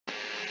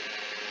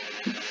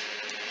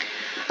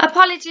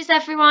Apologies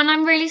everyone,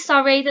 I'm really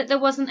sorry that there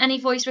wasn't any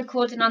voice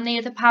recording on the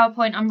other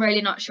PowerPoint. I'm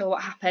really not sure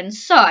what happened.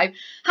 So,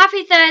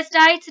 happy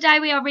Thursday. Today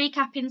we are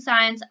recapping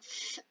sounds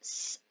f,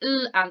 s,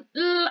 l and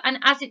l, and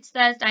as it's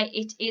Thursday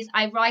it is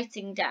a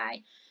writing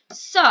day.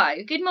 So,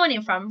 good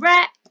morning from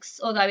Rex,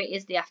 although it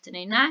is the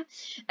afternoon now.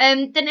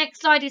 The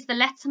next slide is the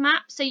letter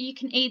map, so you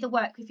can either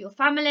work with your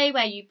family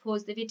where you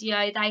pause the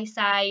video, they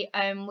say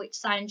which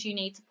sounds you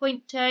need to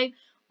point to,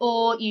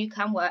 or you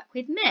can work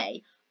with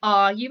me.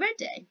 Are you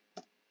ready?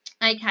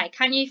 Okay,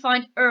 can you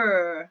find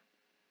Good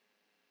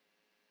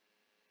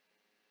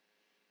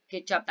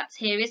job, that's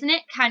here, isn't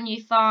it? Can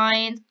you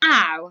find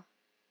ow?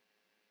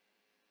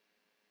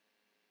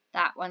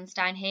 That one's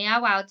down here,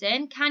 well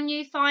done. Can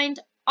you find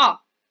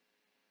oh?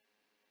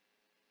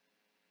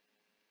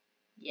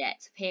 Yeah,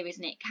 it's up here,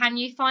 isn't it? Can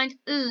you find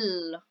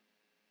l?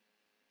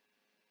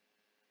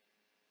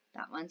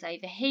 That one's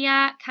over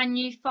here. Can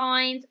you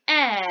find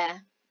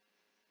air?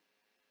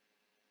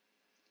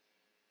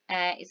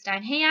 Air is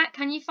down here.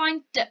 Can you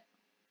find d?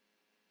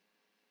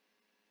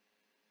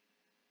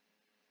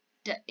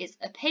 D is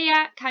up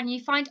here. Can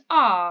you find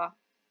R?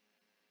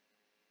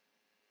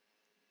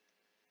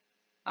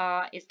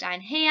 R is down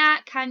here.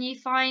 Can you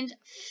find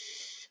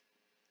F?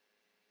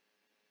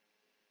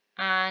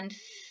 And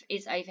F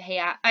is over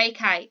here.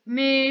 Okay,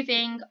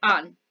 moving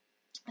on.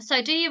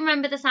 So do you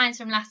remember the sounds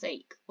from last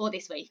week or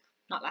this week?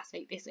 Not last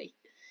week, this week.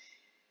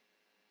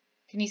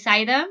 Can you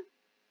say them?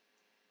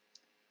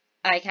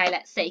 Okay,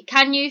 let's see.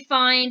 Can you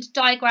find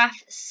digraph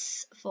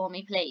S for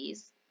me,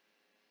 please?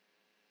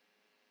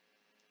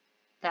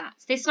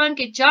 That's this one.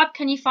 Good job.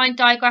 Can you find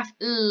digraph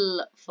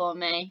L for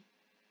me?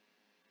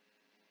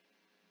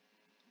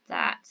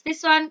 That's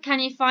this one. Can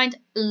you find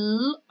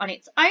L on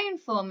its own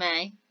for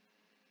me?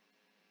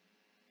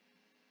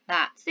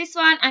 That's this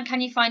one. And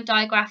can you find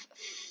digraph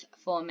F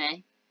for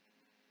me?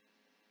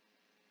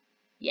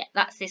 Yeah,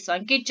 that's this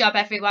one. Good job,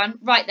 everyone.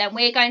 Right then,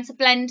 we're going to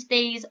blend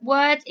these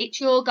words.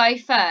 It's your go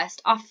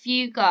first. Off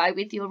you go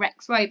with your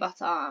Rex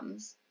robot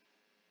arms.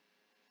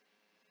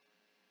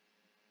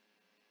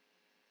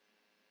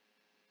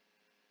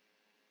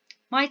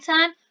 My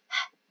turn.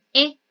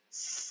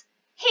 Hiss.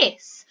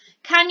 Hiss.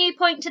 Can you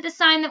point to the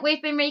sound that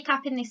we've been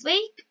recapping this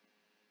week?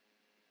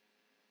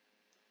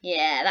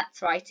 Yeah,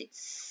 that's right.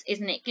 It's,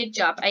 isn't it? Good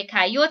job.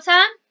 Okay, your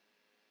turn.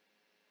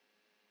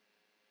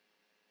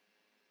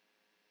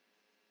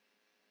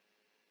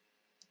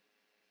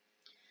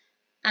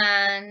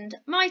 And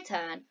my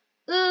turn.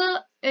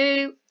 Loop.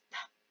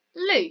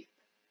 Loop.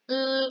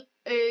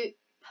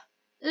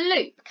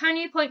 Loop. Can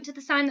you point to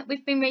the sound that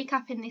we've been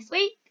recapping this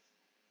week?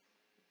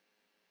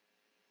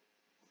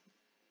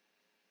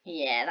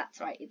 Yeah, that's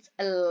right. It's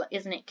L,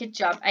 isn't it? Good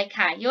job.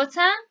 Okay, your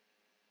turn.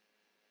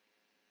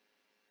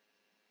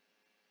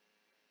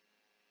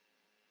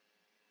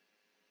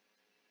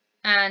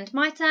 And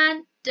my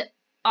turn.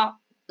 Doll.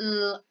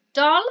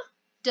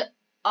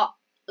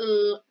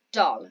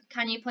 Doll.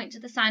 Can you point to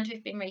the sound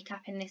we've been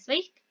recapping this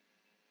week?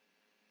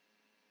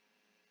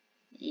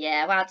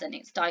 Yeah, well done.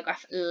 It's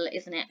digraph L,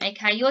 isn't it?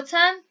 Okay, your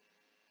turn.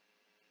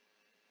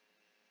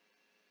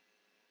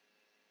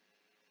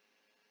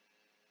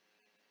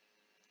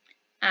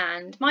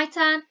 And my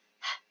turn.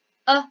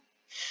 Huff.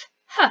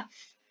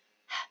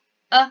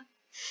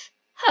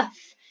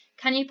 Huff.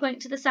 Can you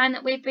point to the sound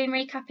that we've been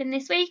recapping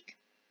this week?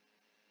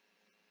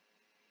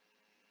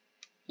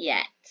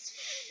 Yeah, it's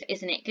F,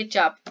 isn't it? Good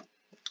job.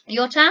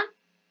 Your turn.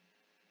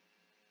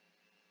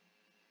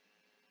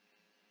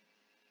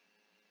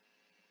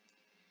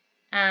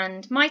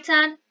 And my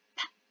turn.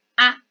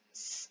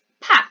 Pass.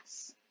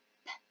 Pass.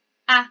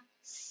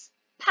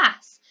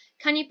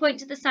 Can you point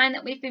to the sound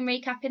that we've been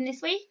recapping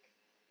this week?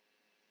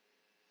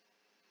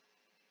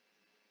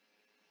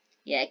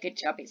 Yeah, good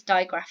job. It's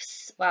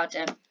digraphs. Well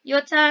done. Your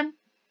turn.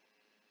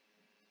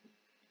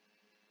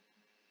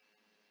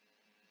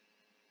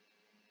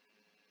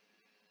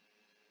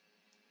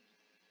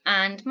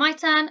 And my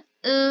turn.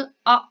 Lock.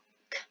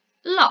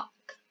 Lock.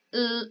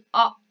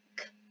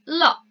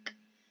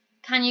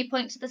 Can you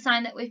point to the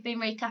sound that we've been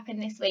recapping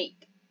this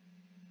week?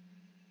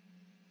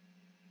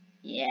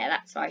 Yeah,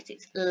 that's right.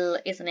 It's L,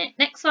 isn't it?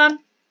 Next one.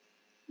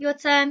 Your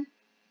turn.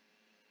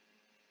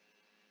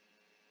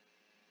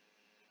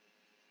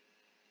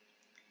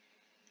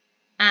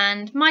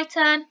 And my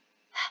turn.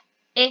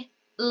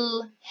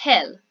 Hill.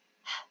 Hill.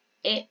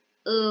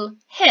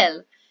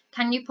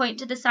 Can you point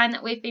to the sound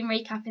that we've been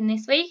recapping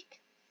this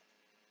week?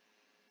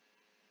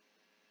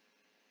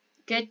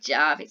 Good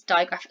job. It's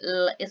digraph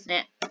L, isn't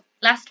it?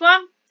 Last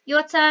one.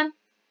 Your turn.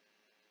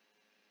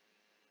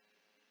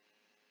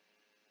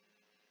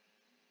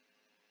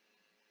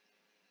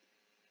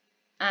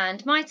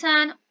 And my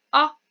turn.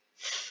 Off.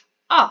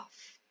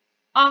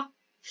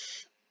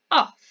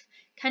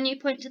 Can you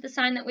point to the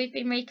sound that we've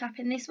been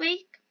recapping this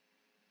week?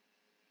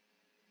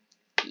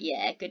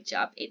 Yeah, good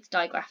job. It's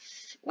digraph.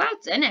 Well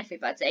done,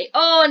 everybody.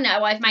 Oh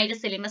no, I've made a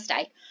silly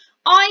mistake.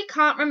 I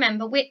can't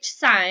remember which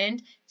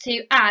sound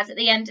to add at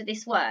the end of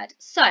this word.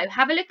 So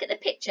have a look at the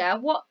picture.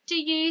 What do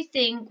you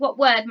think, what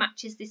word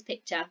matches this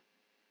picture?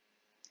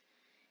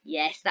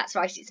 Yes, that's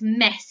right. It's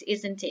mess,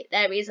 isn't it?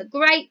 There is a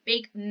great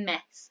big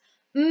mess.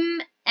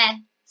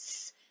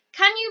 M-S.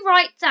 Can you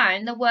write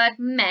down the word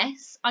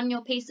mess on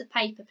your piece of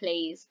paper,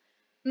 please?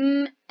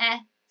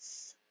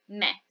 M-S.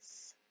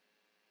 Mess.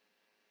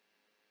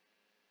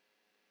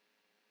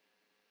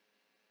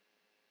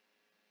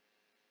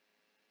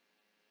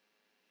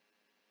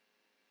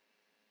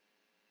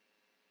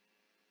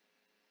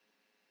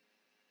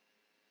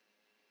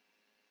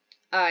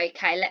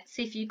 Okay, let's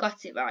see if you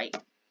got it right.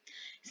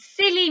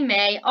 Silly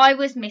me, I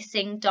was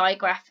missing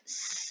digraph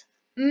S.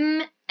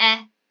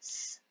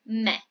 M-S.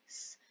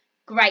 Mess.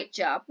 Great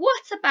job.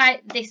 What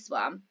about this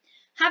one?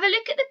 Have a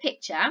look at the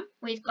picture.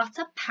 We've got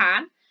a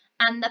pan,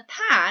 and the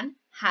pan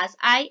has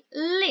a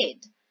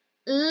lid.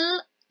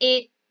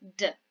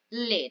 L-I-D.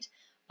 Lid.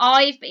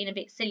 I've been a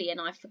bit silly and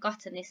I've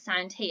forgotten this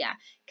sound here.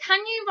 Can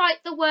you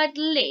write the word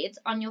lid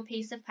on your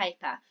piece of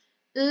paper?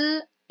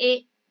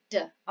 L-I-D.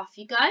 Off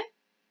you go.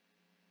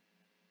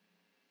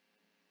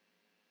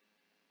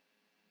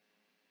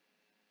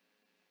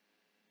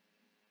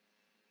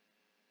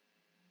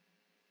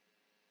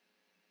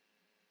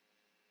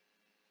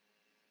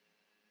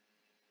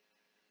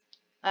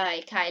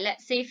 Okay,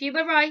 let's see if you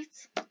were right.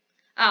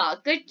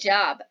 Ah, good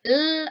job.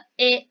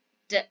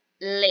 L-I-D,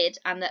 lid,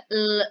 and the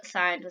L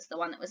sound was the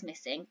one that was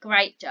missing.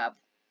 Great job.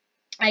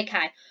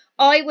 Okay,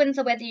 I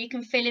wonder whether you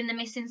can fill in the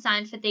missing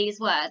sound for these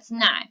words.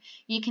 Now,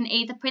 you can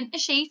either print a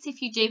sheet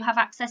if you do have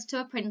access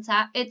to a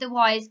printer,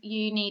 otherwise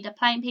you need a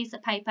plain piece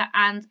of paper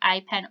and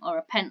a pen or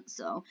a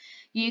pencil.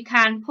 You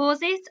can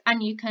pause it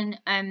and you can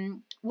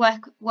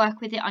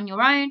work with it on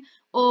your own,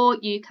 or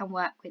you can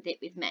work with it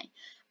with me.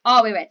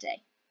 Are we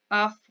ready?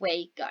 Off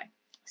we go.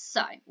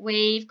 So,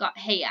 we've got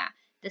here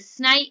the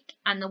snake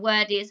and the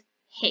word is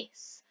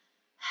hiss.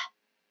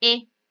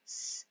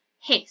 Hiss.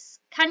 Hiss.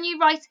 Can you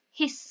write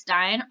hiss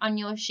down on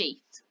your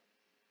sheet?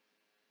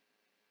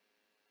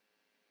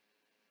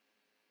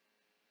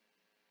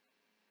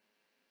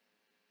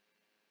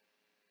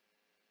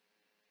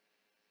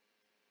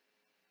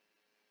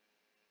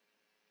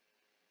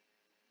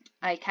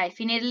 Okay, if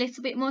you need a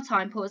little bit more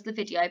time, pause the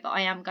video, but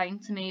I am going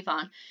to move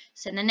on.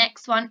 So the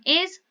next one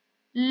is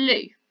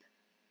loop.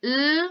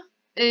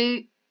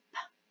 L-oop.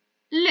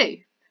 Loop.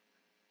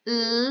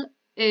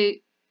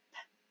 L-oop.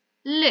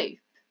 Loop.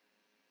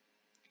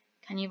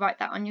 Can you write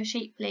that on your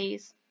sheet,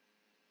 please?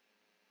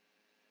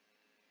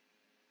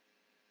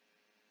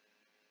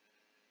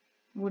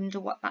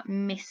 Wonder what that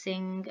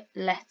missing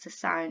letter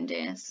sound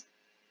is.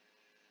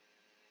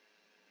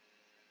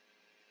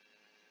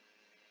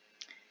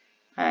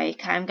 Okay,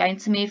 I'm going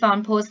to move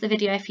on. Pause the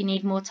video if you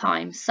need more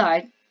time.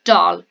 So,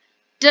 doll.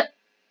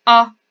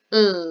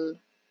 D-A-L.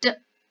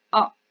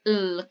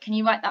 D-A-L. Can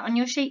you write that on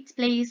your sheet,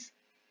 please?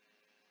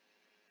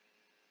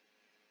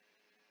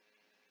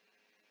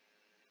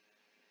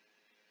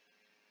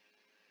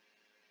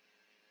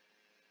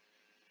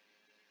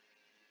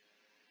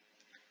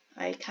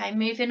 Okay,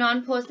 moving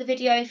on. Pause the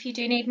video if you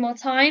do need more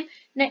time.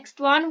 Next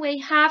one, we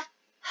have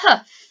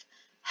huff.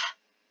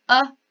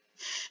 Huff.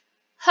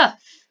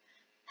 Huff.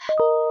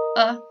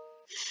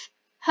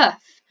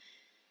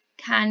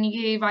 Can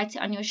you write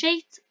it on your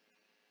sheet?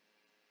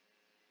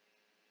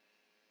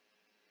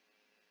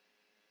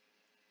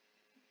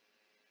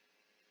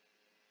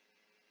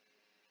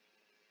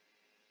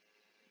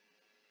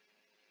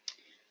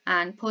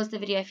 And pause the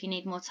video if you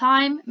need more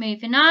time.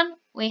 Moving on,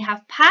 we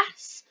have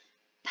pass.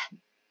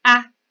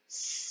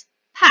 P-A-S.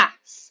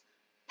 Pass.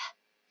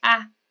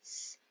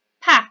 P-A-S.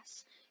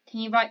 Pass. Can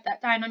you write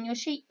that down on your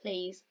sheet,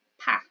 please?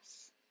 Pass.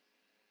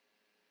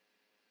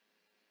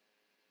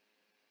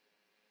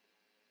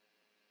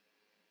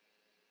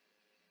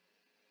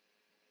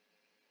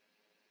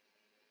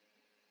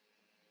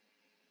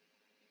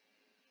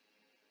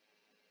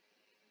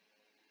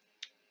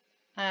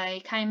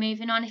 Okay,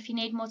 moving on. If you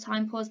need more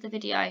time, pause the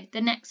video.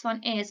 The next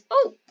one is,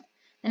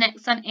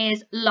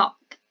 lock.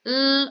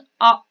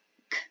 L-ock.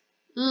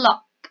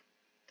 Lock.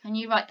 Can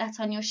you write that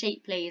on your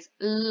sheet, please?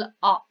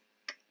 L-ock.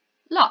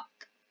 Lock.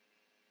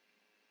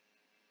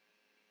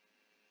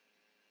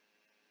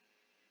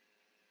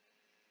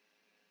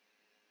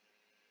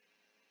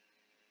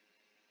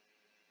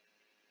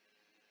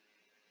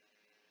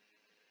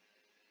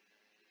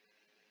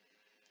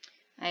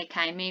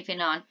 Okay, moving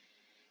on.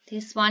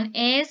 This one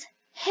is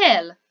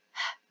hill.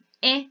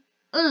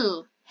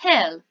 H-I-L.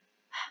 Hill.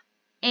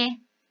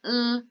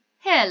 H-I-L.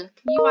 Hill.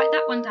 Can you write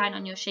that one down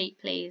on your sheet,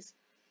 please?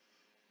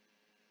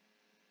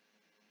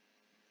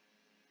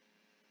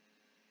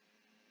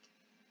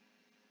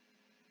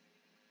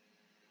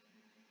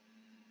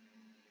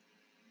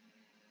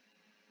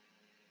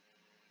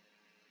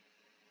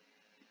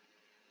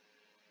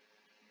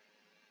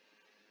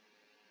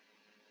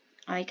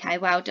 Okay,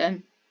 well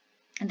done.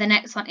 And the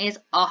next one is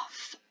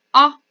off.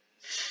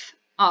 Off.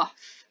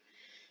 Off.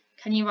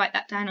 Can you write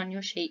that down on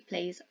your sheet,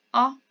 please?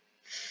 Off.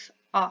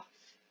 Off.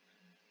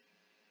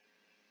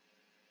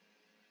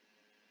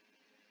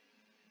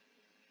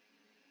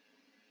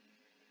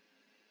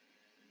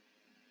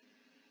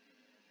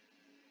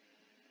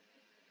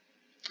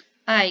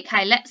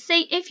 Okay, let's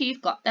see if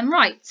you've got them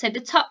right. So the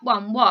top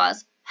one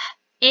was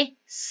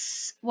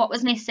Is. What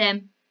was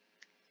missing?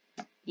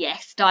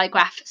 Yes,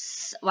 digraph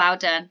S. Well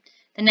done.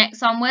 The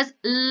next one was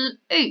loop.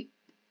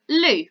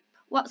 Loop.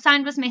 What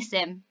sound was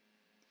missing?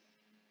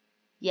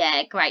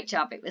 Yeah, great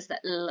job. It was the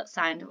L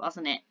sound,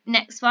 wasn't it?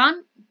 Next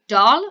one,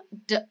 doll.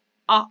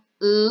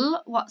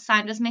 L. What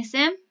sound was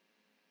missing?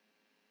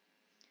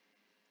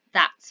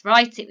 That's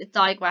right. It was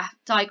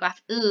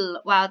digraph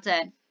L. Well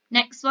done.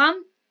 Next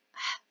one,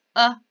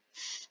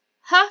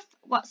 huff.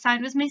 What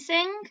sound was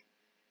missing?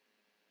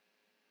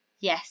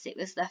 Yes, it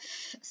was the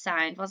F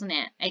sound, wasn't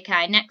it?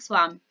 Okay, next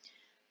one,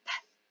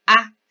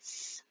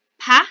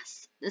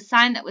 pass. The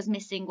sound that was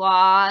missing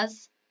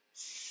was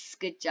S.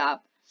 Good job.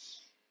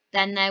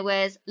 Then there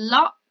was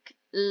lock,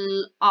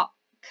 lock.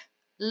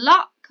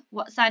 Lock.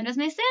 What sound was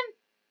missing?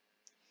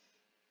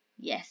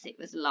 Yes, it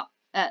was lock,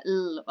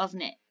 L,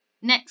 wasn't it?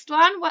 Next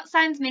one, what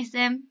sound's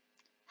missing?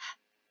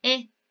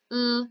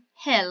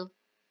 Hill.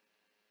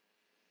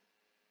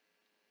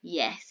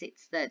 Yes,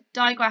 it's the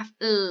digraph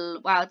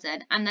L. Well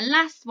done. And the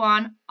last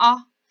one,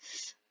 off.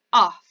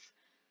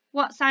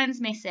 What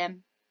sound's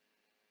missing?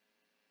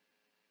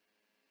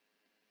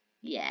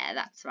 Yeah,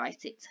 that's right.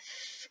 It's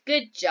F.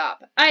 Good job.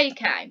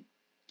 Okay.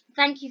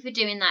 Thank you for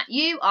doing that.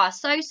 You are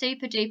so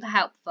super duper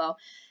helpful.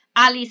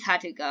 Ali's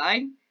had a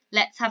go.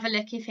 Let's have a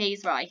look if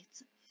he's right.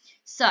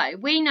 So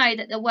we know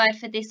that the word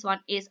for this one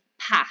is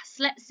pass.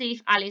 Let's see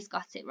if Ali's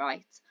got it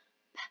right.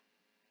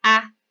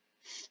 Path.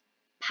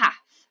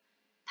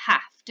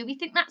 Do we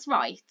think that's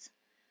right?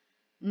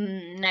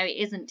 No, it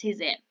isn't, is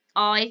it?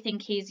 I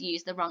think he's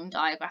used the wrong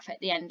digraph at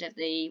the end of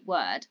the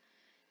word.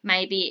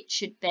 Maybe it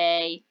should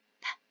be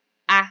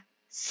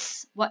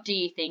pass. What do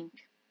you think?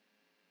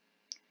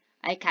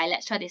 Okay,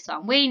 let's try this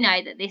one. We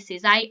know that this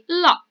is a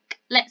lock.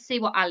 Let's see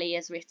what Ali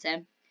has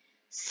written.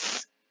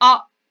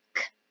 Sock.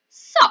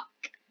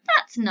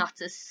 That's not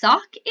a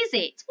sock, is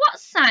it? What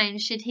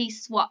sound should he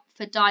swap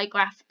for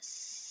digraph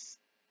S?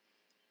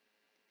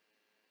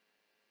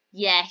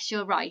 Yes,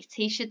 you're right.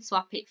 He should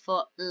swap it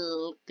for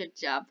L. Good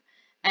job.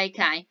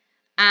 Okay,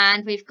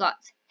 and we've got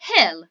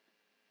hill.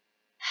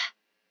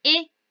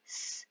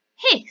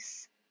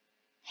 Hiss.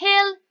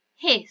 Hill,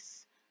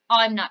 hiss.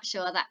 I'm not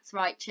sure that's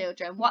right,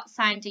 children. What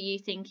sound do you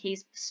think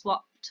he's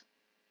swapped?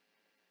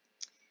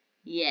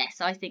 Yes,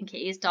 I think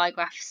it is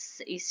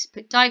digraphs. He's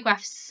put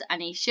digraphs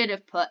and he should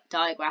have put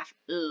digraph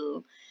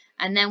L.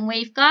 And then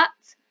we've got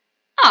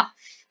off.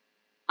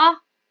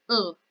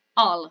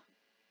 All.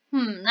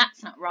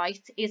 That's not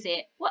right, is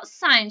it? What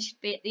sound should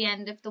be at the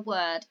end of the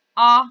word?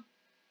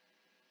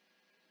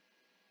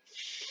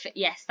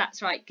 Yes,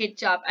 that's right. Good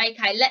job.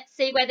 Okay, let's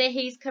see whether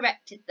he's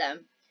corrected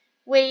them.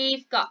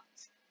 We've got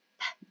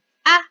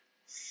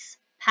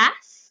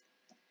pass,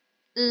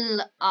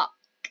 lock,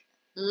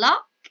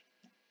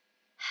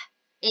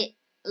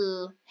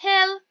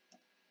 hill,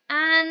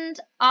 and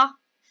off.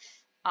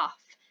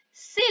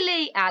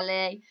 Silly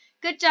Ali.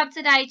 Good job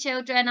today,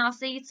 children. I'll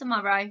see you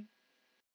tomorrow.